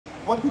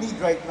what we need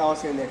right now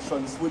sa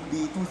elections would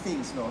be two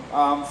things, no?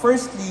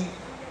 Firstly,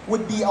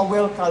 would be a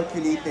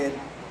well-calculated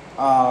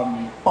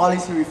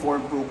policy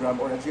reform program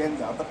or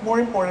agenda. But more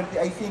importantly,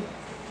 I think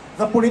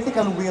the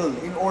political will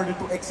in order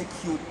to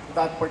execute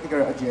that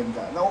particular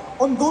agenda. Now,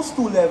 on those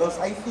two levels,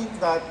 I think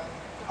that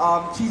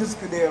Jesus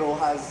Cudero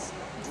has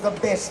the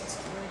best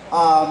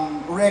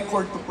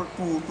record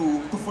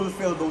to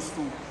fulfill those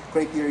two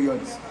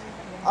criterions.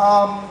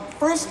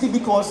 Firstly,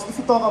 because if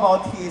you talk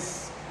about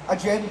his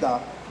agenda,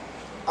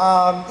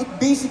 it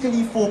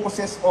basically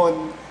focuses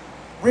on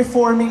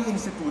reforming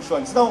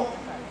institutions. Now,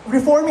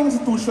 reforming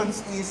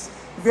institutions is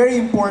very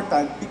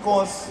important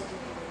because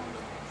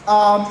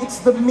it's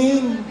the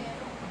main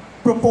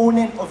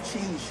proponent of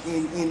change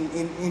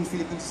in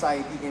Philippine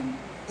society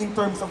in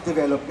terms of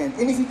development.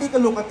 And if you take a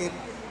look at it,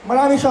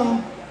 marami siyang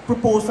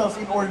proposals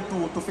in order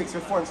to fix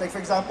reforms. Like for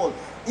example,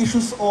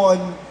 issues on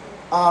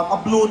a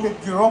bloated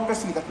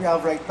bureaucracy that we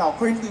have right now.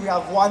 Currently, we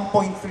have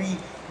 1.3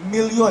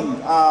 million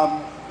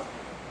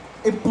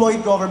employed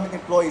government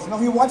employees. Now,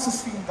 he wants to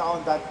slim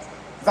down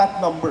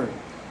that number.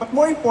 But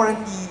more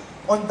importantly,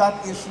 on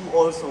that issue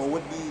also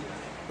would be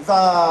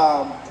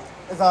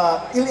the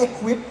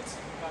ill-equipped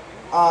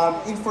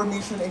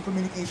information and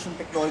communication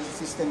technology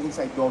system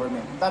inside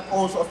government. That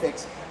also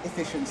affects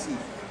efficiency.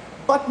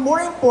 But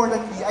more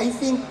importantly, I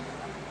think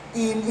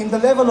in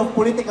the level of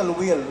political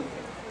will,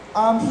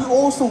 he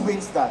also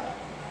wins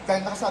that.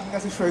 Kaya nakasabi nga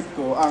si shirt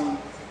ko, ang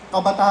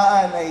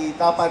kabataan ay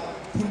dapat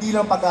hindi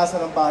lang pag-asa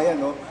ng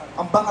bayan, no?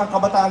 Ang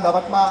kabataan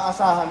dapat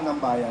maaasahan ng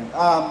bayan.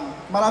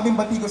 Maraming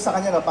batikos sa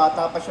kanya na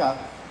bata pa siya,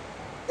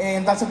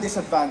 and that's a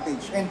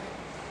disadvantage. And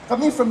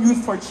coming from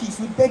Youth for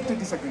Cheese, we beg to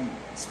disagree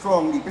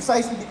strongly,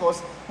 precisely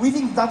because we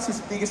think that's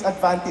his biggest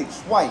advantage.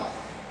 Why?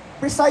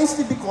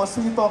 Precisely because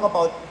when you talk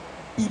about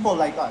people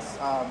like us,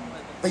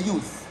 the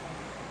youth,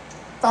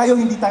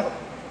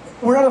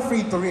 we're not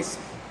afraid to risk.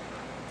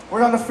 We're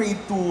not afraid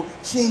to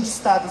change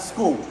status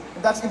quo.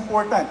 And that's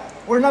important.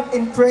 We're not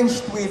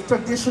entrenched with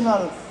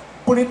traditional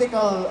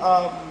political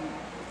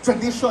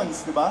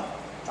traditions, diba?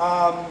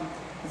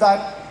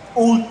 That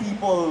old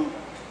people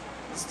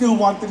still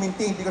want to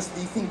maintain because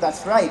they think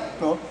that's right,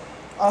 no?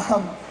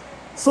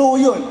 So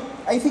yun,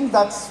 I think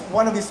that's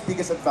one of his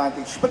biggest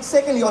advantage. But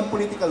secondly, on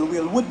political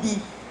will would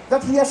be that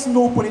he has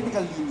no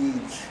political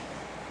lineage.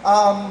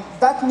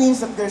 That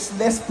means that there's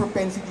less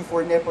propensity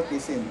for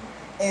nepotism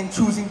and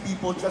choosing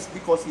people just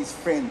because he's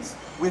friends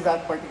with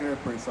that particular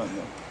person.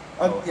 No?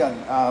 Yan,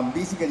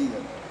 basically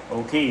yun.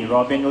 Okay,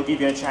 Robin, we'll give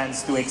you a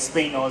chance to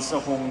explain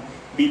also kung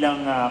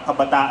bilang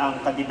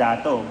kabataang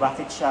kandidato,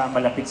 bakit siya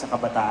malapit sa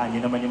kabataan?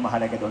 Yun naman yung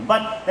mahalaga doon.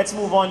 But let's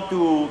move on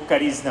to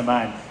Cariz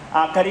naman.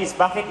 Cariz,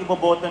 bakit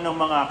iboboto ng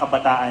mga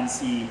kabataan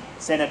si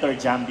Senator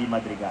Jamby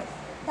Madrigal?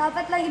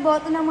 Dapat lang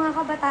iboto ng mga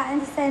kabataan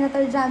si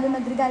Senator Jamby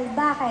Madrigal.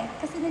 Bakit?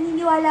 Kasi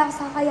naniniwala ako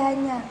sa kakayahan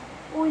niya.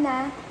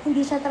 Una,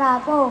 hindi siya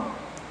trapo.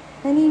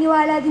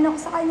 Naniniwala din ako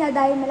sa kanya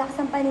dahil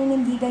malakas ang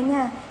paninindigan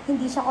niya.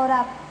 Hindi siya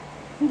korap.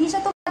 Hindi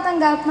siya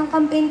tumatanggap ng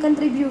campaign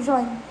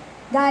contribution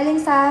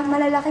galing sa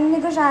malalaking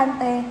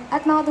negosyante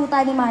at mga tuta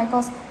ni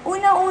Marcos.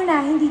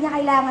 Una-una, hindi niya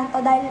kailangan to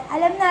dahil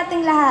alam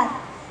nating lahat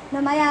na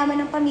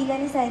mayaman ang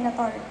pamilya ni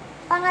Senator.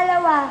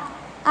 Pangalawa,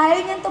 ayaw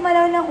niyang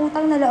tumalaw ng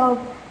utang na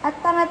loob. At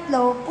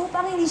pangatlo,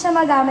 upang hindi siya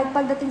magamit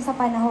pagdating sa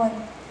panahon.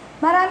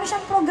 Marami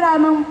siyang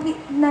programang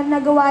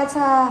nagawa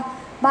sa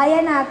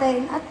bayan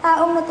natin at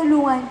taong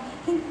natulungan.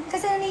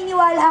 Kasi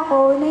naniniwala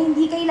ako na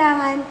hindi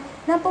kailangan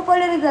ng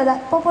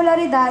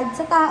popularidad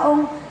sa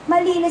taong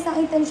malinis ang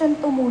intensyon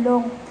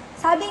tumulong.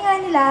 Sabi nga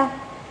nila,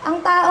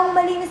 ang taong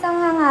malinis ang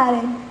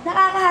hangarin,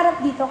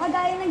 nakakaharap dito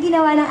kagaya ng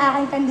ginawa ng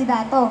aking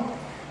kandidato.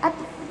 At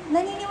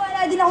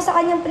naniniwala din ako sa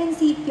kanyang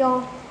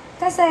prinsipyo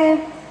kasi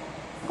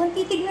kung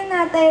titignan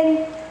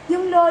natin,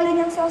 yung lolo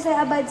niyang si Jose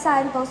Abad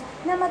Santos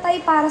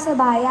namatay para sa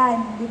bayan,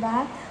 di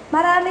ba?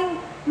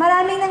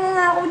 Maraming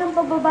nangangako ng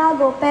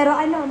pagbabago, pero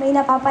ano, may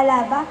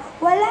napapala ba?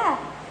 Wala.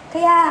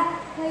 Kaya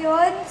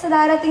ngayon, sa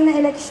darating na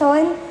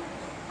eleksyon,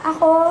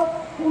 ako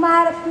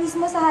umaharap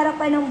mismo sa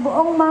harapan ng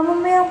buong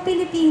mamamayang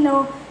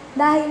Pilipino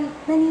dahil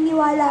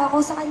naniniwala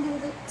ako sa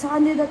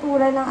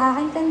kandidatura ng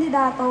aking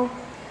kandidato.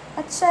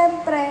 At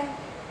syempre,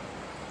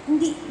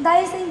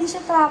 dahil sa hindi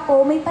siya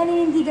trapo, may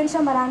paninindigan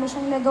siya, marami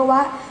siyang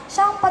nagawa.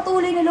 Siya ang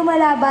patuloy na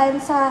lumalaban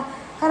sa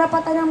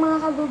karapatan ng mga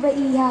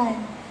kababaihan.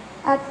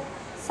 At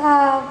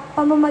sa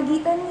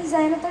pamamagitan ni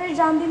Senator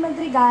Jamby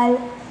Madrigal,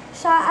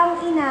 siya ang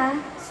ina,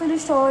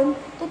 solusyon,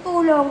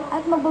 tutulong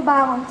at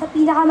magbabangon sa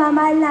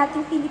pinakamamahal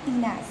nating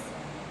Pilipinas.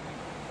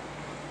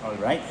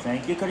 Alright,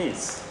 thank you,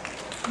 Cariz.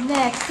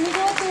 Next, we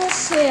go to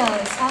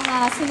Shields. Ang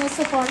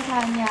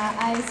sinusuportahan niya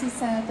ay si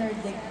Senator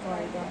Dick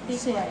Gordon.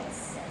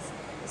 Shields.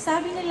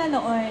 Sabi nila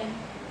noon,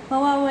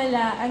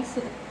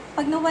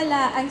 pag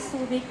nawala ang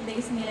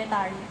subic-based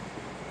military,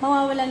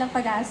 mawawala ng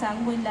pag-asa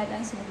ang bunlad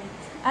ang subic,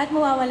 at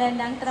mawawalan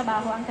ng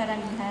trabaho ang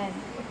karamihan.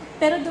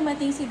 Pero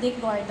dumating si Dick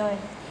Gordon,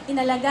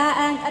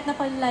 inalagaan at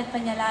napalunad pa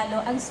niya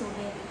lalo ang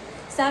subic.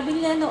 Sabi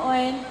nila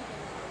noon,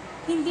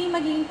 hindi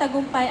magiging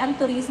tagumpay ang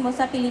turismo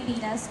sa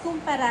Pilipinas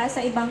kumpara sa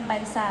ibang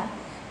bansa.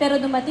 Pero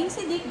dumating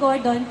si Dick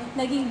Gordon,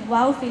 naging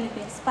wow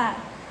Philippines pa.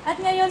 At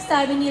ngayon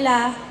sabi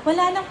nila,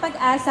 wala nang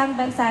pag-asa ang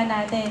bansa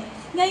natin.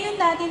 Ngayon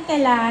natin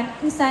kailangan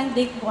isang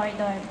Dick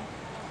Gordon.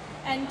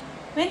 And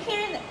when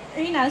he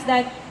announced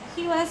that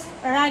he was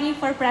running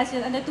for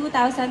president in the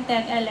 2010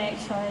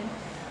 election,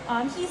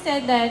 he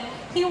said that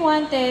he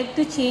wanted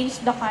to change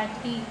the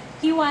country.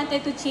 He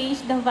wanted to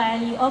change the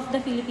value of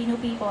the Filipino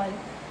people.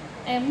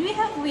 And we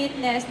have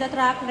witnessed the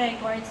track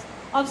records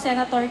of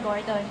Senator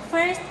Gordon.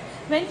 First,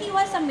 when he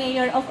was a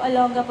mayor of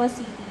Olongapo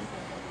City,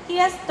 he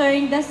has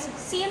turned the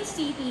Sin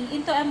City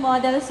into a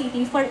model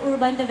city for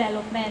urban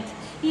development.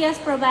 He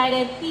has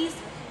provided peace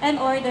and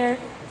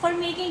order for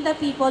making the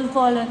people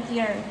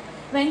volunteer.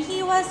 When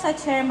he was a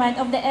chairman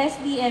of the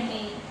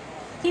SDMA,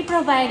 he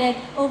provided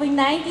over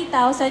 90,000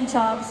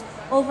 jobs,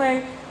 over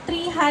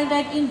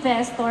 300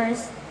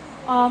 investors,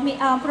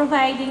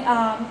 providing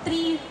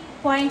 3.5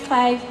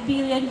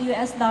 billion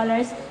US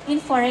dollars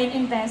in foreign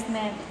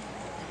investment.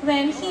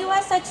 When he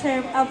was a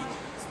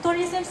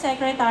tourism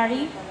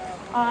secretary,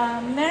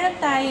 meron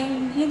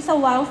tayong yung sa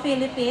Wow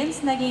Philippines,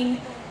 naging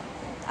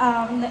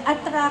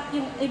attract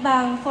yung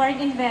ibang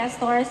foreign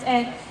investors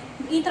and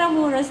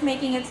Intramuros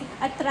making it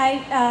a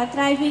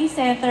thriving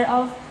center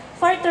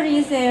for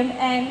tourism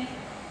and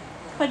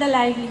for the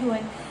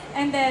livelihood.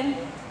 And then,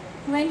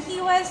 when he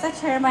was a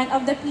chairman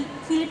of the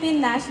Philippine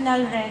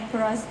National Red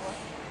Cross,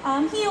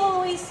 he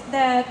always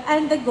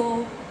on the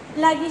go,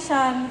 lagi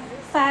siyang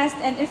fast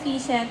and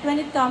efficient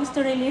when it comes to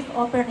relief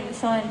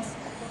operations.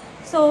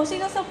 So,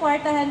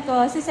 sinusuportahan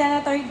ko si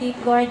Senator Dick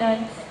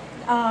Gordon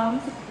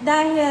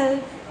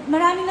dahil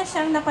marami na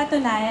siyang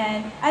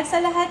napatunayan at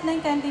sa lahat ng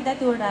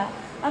kandidatura,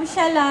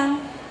 siya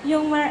lang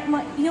yung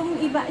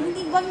iba,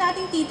 hindi wag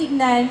nating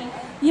titignan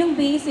yung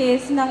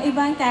basis ng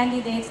ibang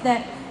candidates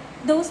that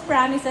those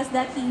promises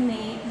that they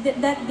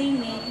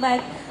made,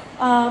 but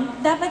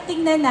dapat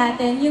tignan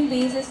natin yung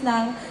basis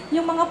ng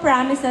yung mga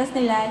promises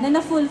nila na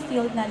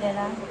na-fulfilled na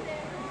nila.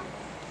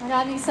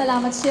 Maraming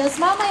salamat,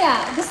 Shills.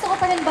 Mamaya, gusto ko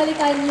pa rin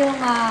balikan yung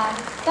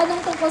tanong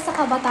tungkol sa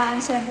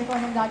kabataan. Siyempre kung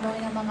anong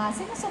gagawin ng mga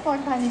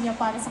sinusuportahan ninyo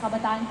para sa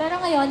kabataan. Pero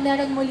ngayon,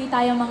 meron muli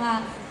tayong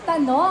mga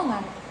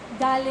tanong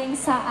galing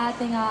sa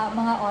ating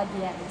mga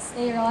audience.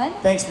 Aaron?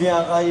 Thanks,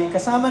 Bianca. Yung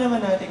kasama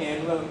naman natin ngayon,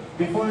 well,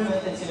 before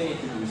natin sila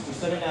introduce,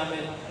 gusto rin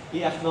namin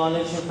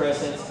i-acknowledge yung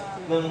presence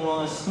ng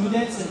mga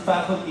students and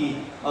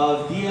faculty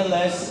of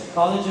DLS,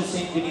 College of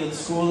St. Benilde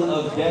School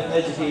of Deaf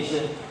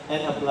Education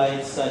and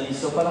Applied Studies.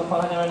 So parang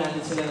naman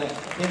natin sila na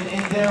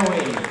in their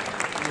way,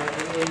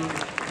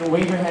 to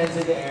wave your hands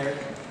in the air.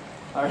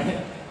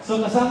 Alright.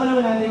 So kasama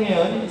naman natin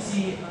ngayon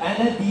si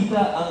Ana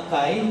Dita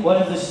Angkay,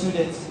 one of the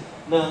students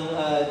ng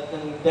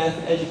Deaf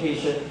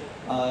Education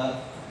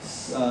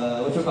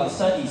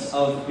Studies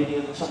of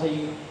Benilde, tsaka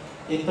yung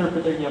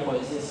interpreter niya po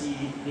is si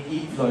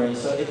Nikki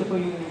Flores. So ito po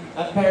yung,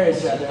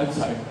 Paris rather, I'm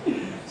sorry.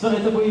 So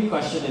ito po yung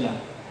question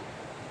nila.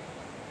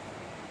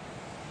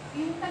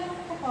 Yung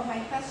tanong ko po,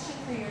 my question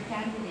for your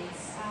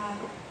candidates,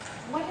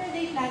 what are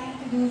they planning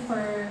to do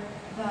for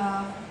the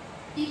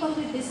people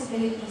with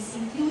disabilities,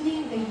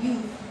 including the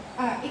youth,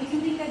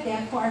 including the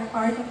deaf who are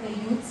part of the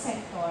youth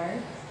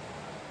sector?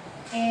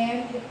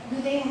 And do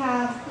they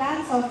have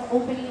plans of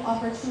opening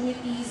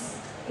opportunities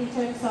in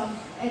terms of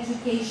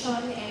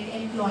education and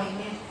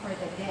employment for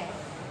the deaf?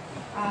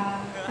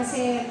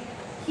 Kasi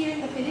here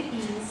in the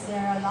Philippines,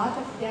 there are a lot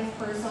of deaf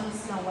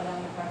persons na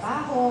walang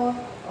trabaho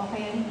o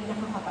kaya hindi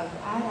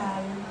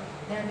nakakapag-aral.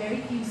 There are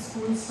very few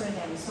schools for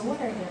them. So what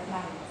are their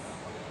plans?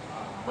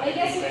 I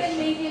guess we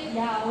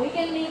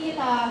can make it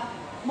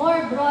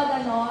more broad,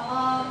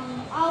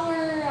 our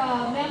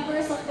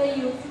members of the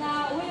youth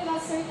na with a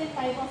certain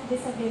type of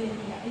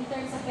disability in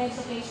terms of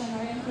education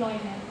or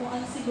employment, kung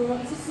ano siguro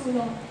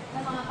isusulong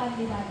ng mga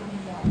kandidato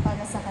ninyo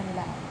para sa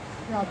kanila.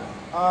 Robert?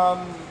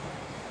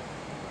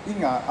 Yun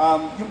nga,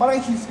 yung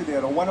parang Chief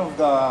Escudero, one of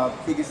the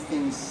biggest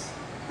things,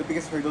 the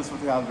biggest hurdles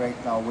we have right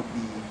now would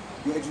be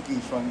yung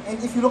education. And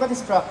if you look at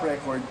his track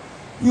record,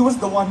 he was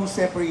the one who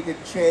separated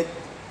CHED,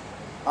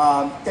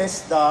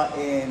 TESDA,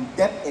 and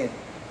DepEd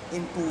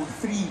into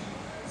three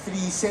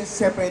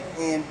separate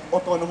and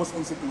autonomous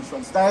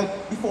institutions. Dahil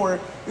before,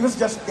 it was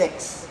just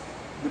DEX,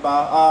 di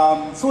ba?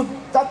 So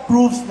that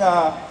proves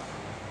na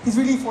he's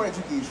really for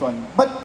education. But